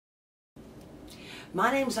My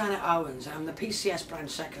name's Anna Owens. I'm the PCS Branch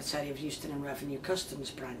Secretary of Euston and Revenue Customs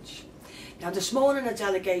Branch. Now this morning a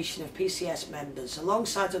delegation of PCS members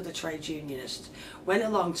alongside other trade unionists went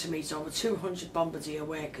along to meet over 200 Bombadier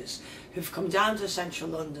workers who've come down to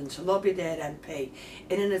central London to lobby their MP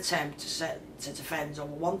in an attempt to defend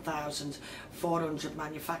over 1,400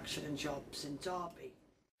 manufacturing jobs in Derby.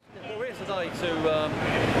 Well, we're here today to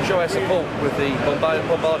show our support with the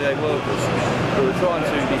Bombadier workers who are trying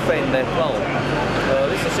to defend their plant.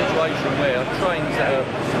 This is a situation where trains that are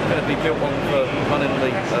going to be built on for running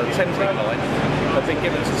the Thameslink line have been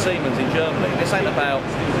given to Siemens in Germany. This ain't about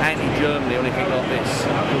anti-Germany or anything like this.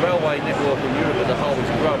 The railway network in Europe as a whole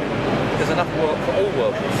is growing. There's enough work for all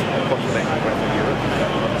workers across the network in Europe.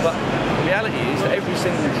 But the reality is that every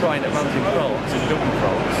single train that runs in France is built in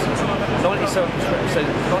France. 97%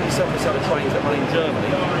 of trains that run in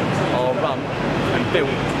Germany are run and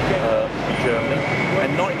built in Germany,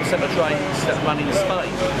 and 90% of trains that run in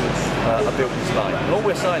Spain are built in Spain. And all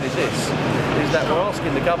we're saying is this, is that we're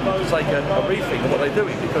asking the government to take a rethink of what they're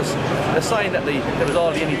doing, because they're saying that there was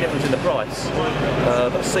hardly any difference in the price,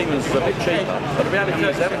 that Siemens was a bit cheaper, but the reality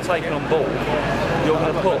is they haven't taken on board you're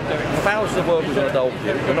going to put thousands of workers on a dole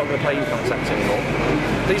queue. They're not going to pay income tax anymore.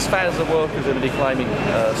 These thousands of workers are going to be claiming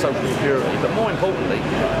social security, but more importantly,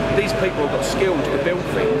 these people who've got skills to build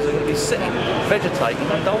things are going to be sitting, vegetating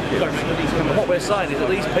on dole queues. And what we're saying is that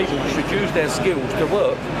these people should use their skills to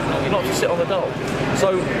work, not to sit on the dole.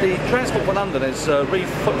 So the Transport for London has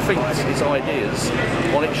rethinked its ideas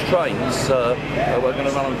on its trains we're going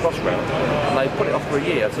to run on Crossrail, and they've put it off for a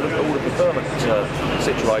year to look at all the procurement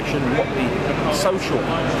situation and what the social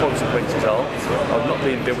consequences are of not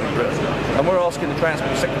being built in Britain. And we're asking the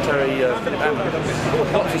Transport Secretary, Philip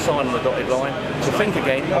Hammond, not to sign on the dotted line, to think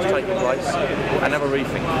again what's taking place and have a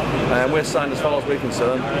rethink. And we're saying, as far as we're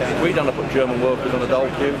concerned, we don't want to put German workers on a dole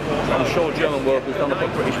queue. I'm sure German workers don't want to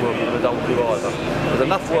put British workers on a dole queue either. There's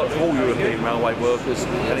enough work for all European railway workers,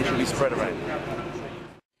 and it should be spread around.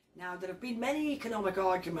 Now, there have been many economic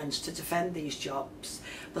arguments to defend these jobs,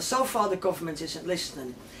 but so far the government isn't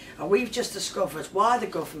listening. And we've just discovered why the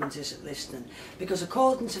government isn't listening, because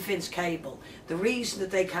according to Vince Cable, the reason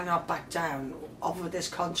that they cannot back down over this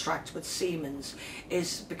contract with Siemens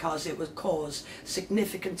is because it would cause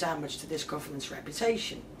significant damage to this government's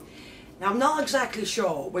reputation. Now, I'm not exactly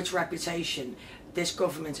sure which reputation this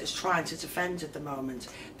government is trying to defend at the moment,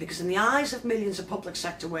 because in the eyes of millions of public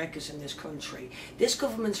sector workers in this country, this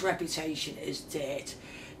government's reputation is dirt.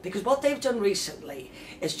 Because what they've done recently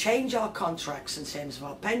is change our contracts in terms of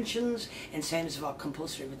our pensions, in terms of our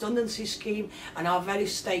compulsory redundancy scheme, and our very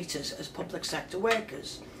status as public sector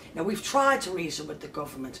workers. Now, we've tried to reason with the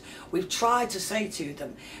government. We've tried to say to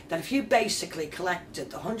them that if you basically collected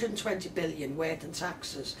the 120 billion worth in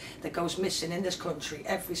taxes that goes missing in this country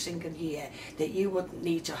every single year, that you wouldn't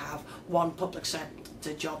need to have one public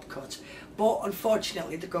sector job cut. But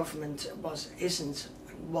unfortunately, the government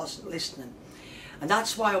wasn't listening. And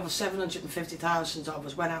that's why over 750,000 of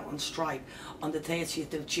us went out on strike on the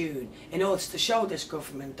 30th of June in order to show this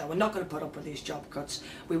government that we're not going to put up with these job cuts.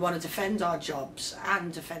 We want to defend our jobs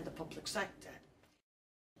and defend the public sector.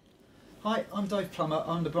 Hi, I'm Dave Plummer.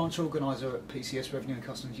 I'm the branch organiser at PCS Revenue and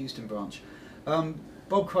Customs Euston branch.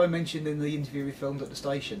 Bob Crow mentioned in the interview we filmed at the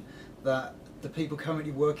station that the people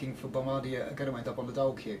currently working for Bombardier are going to end up on the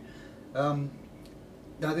dole queue.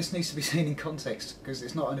 Now, this needs to be seen in context, because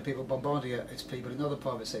it's not only people at Bombardier, it's people in other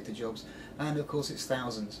private sector jobs, and of course it's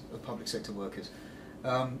thousands of public sector workers.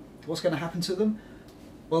 What's going to happen to them?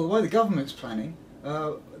 Well, the way the government's planning,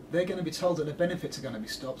 they're going to be told that their benefits are going to be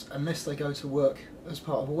stopped unless they go to work as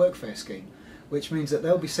part of a workfare scheme, which means that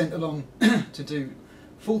they'll be sent along to do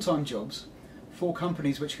full-time jobs for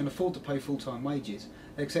companies which can afford to pay full-time wages,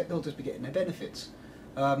 except they'll just be getting their benefits.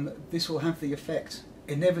 This will have the effect,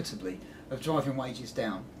 inevitably, of driving wages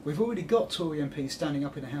down. We've already got Tory MPs standing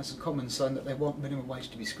up in the House of Commons saying that they want minimum wage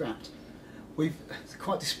to be scrapped. We've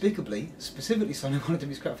quite despicably, specifically saying they want it to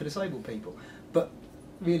be scrapped for disabled people, but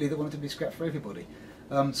really they want it to be scrapped for everybody.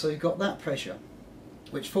 So you've got that pressure,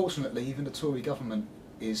 which fortunately even the Tory government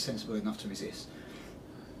is sensible enough to resist.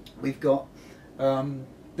 We've got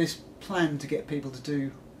this plan to get people to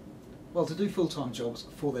do full-time jobs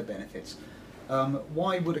for their benefits.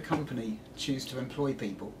 Why would a company choose to employ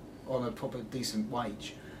people on a proper decent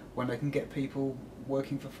wage when they can get people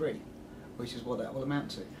working for free, which is what that will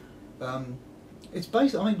amount to? It's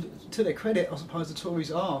based, I mean, to their credit, I suppose the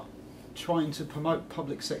Tories are trying to promote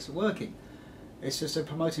public sector working. It's just they're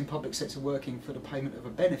promoting public sector working for the payment of a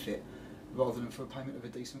benefit rather than for a payment of a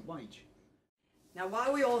decent wage. Now, why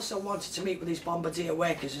we also wanted to meet with these Bombadier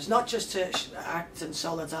workers is not just to act in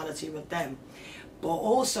solidarity with them, But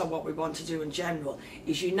also what we want to do in general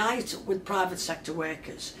is unite with private sector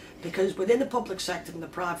workers, because within the public sector and the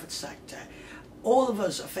private sector, all of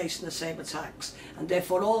us are facing the same attacks, and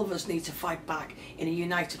therefore all of us need to fight back in a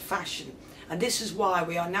united fashion. And this is why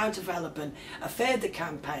we are now developing a further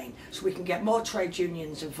campaign so we can get more trade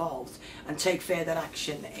unions involved and take further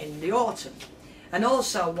action in the autumn. And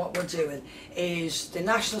also what we're doing is the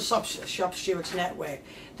National Shop Stewards Network,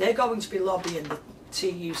 they're going to be lobbying the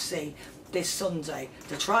TUC this Sunday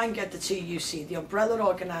to try and get the TUC, the umbrella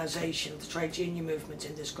organisation of the trade union movement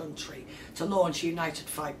in this country, to launch a united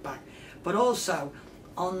fight back. But also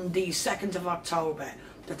on the 2nd of October,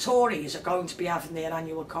 the Tories are going to be having their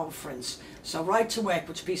annual conference. So Right to Work,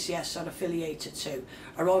 which PCS are affiliated to,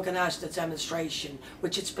 are organising a demonstration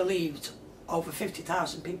which it's believed over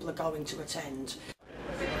 50,000 people are going to attend.